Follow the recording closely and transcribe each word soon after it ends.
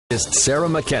Sarah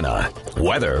McKenna.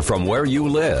 Weather from where you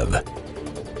live.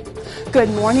 Good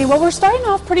morning. Well, we're starting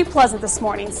off pretty pleasant this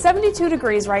morning. 72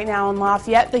 degrees right now in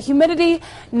Lafayette. The humidity,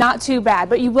 not too bad.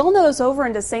 But you will notice over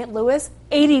into St. Louis,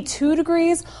 82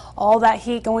 degrees. All that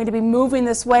heat going to be moving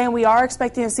this way, and we are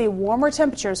expecting to see warmer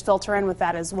temperatures filter in with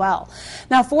that as well.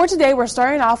 Now, for today, we're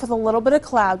starting off with a little bit of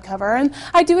cloud cover, and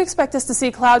I do expect us to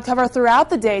see cloud cover throughout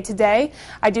the day today.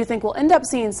 I do think we'll end up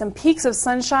seeing some peaks of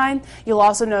sunshine. You'll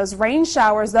also notice rain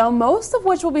showers, though, most of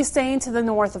which will be staying to the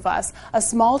north of us. A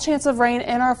small chance of rain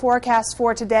in our forecast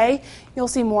for today. You'll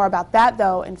see more about that,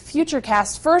 though, in future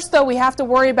casts. First, though, we have to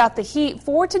worry about the heat.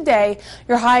 For today,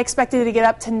 your high expected to get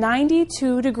up to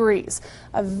 92 degrees.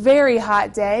 A very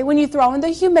hot day. When you throw in the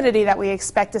humidity that we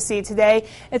expect to see today,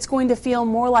 it's going to feel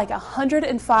more like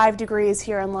 105 degrees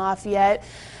here in Lafayette.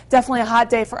 Definitely a hot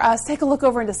day for us. Take a look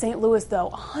over into St. Louis, though,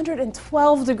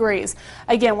 112 degrees.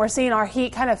 Again, we're seeing our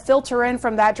heat kind of filter in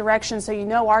from that direction, so you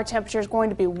know our temperature is going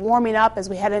to be warming up as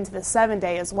we head into the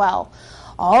 7-day as well.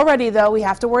 Already, though, we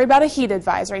have to worry about a heat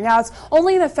advisory. Now, it's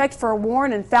only in effect for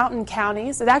Warren and Fountain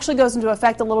counties. It actually goes into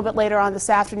effect a little bit later on this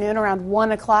afternoon, around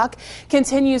 1 o'clock,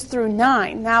 continues through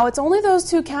 9. Now, it's only those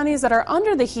two counties that are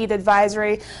under the heat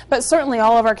advisory, but certainly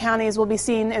all of our counties will be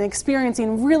seeing and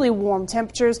experiencing really warm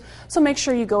temperatures, so make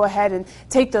sure you go ahead and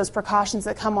take those precautions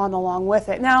that come on along with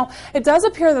it. Now, it does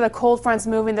appear that a cold front's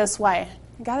moving this way.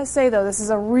 I gotta say, though, this is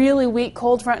a really weak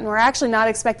cold front, and we're actually not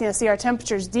expecting to see our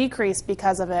temperatures decrease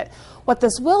because of it. What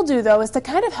this will do, though, is to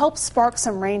kind of help spark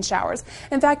some rain showers.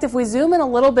 In fact, if we zoom in a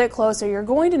little bit closer, you're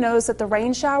going to notice that the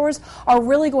rain showers are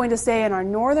really going to stay in our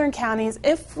northern counties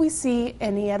if we see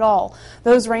any at all.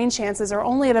 Those rain chances are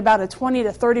only at about a 20 to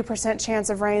 30%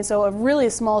 chance of rain, so a really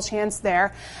small chance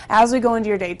there. As we go into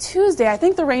your day Tuesday, I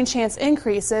think the rain chance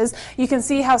increases. You can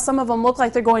see how some of them look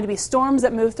like they're going to be storms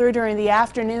that move through during the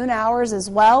afternoon hours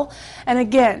as well. And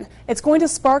again, it's going to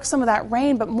spark some of that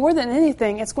rain, but more than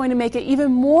anything, it's going to make it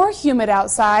even more humid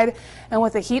outside. And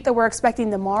with the heat that we're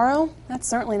expecting tomorrow, that's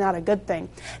certainly not a good thing.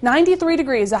 93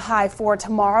 degrees a high for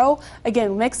tomorrow.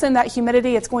 Again, mix in that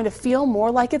humidity, it's going to feel more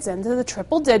like it's into the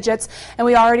triple digits. And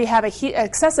we already have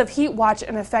excessive heat watch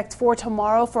in effect for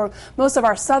tomorrow for most of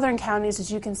our southern counties,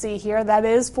 as you can see here. That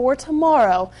is for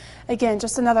tomorrow. Again,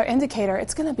 just another indicator,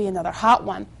 it's going to be another hot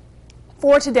one.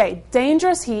 For today,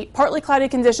 dangerous heat, partly cloudy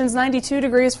conditions, 92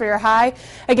 degrees for your high.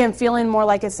 Again, feeling more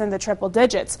like it's in the triple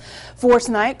digits. For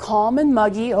tonight, calm and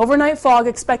muggy. Overnight fog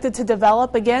expected to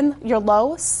develop. Again, your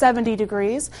low, 70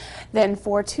 degrees. Then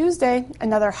for Tuesday,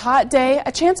 another hot day.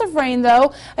 A chance of rain,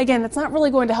 though. Again, it's not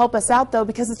really going to help us out, though,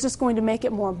 because it's just going to make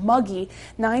it more muggy.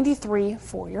 93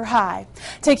 for your high.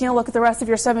 Taking a look at the rest of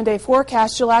your 7-day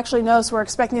forecast, you'll actually notice we're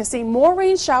expecting to see more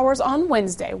rain showers on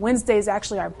Wednesday. Wednesday is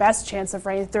actually our best chance of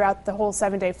rain throughout the whole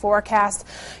 7-day forecast.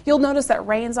 You'll notice that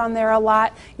rain's on there a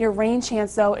lot. Your rain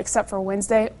chance, though, except for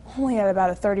Wednesday, only at about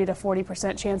a 30 to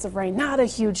 40% chance of rain. Not a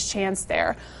huge chance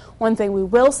there. One thing we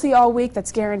will see all week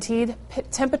that's guaranteed,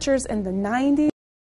 temperatures in the 90s.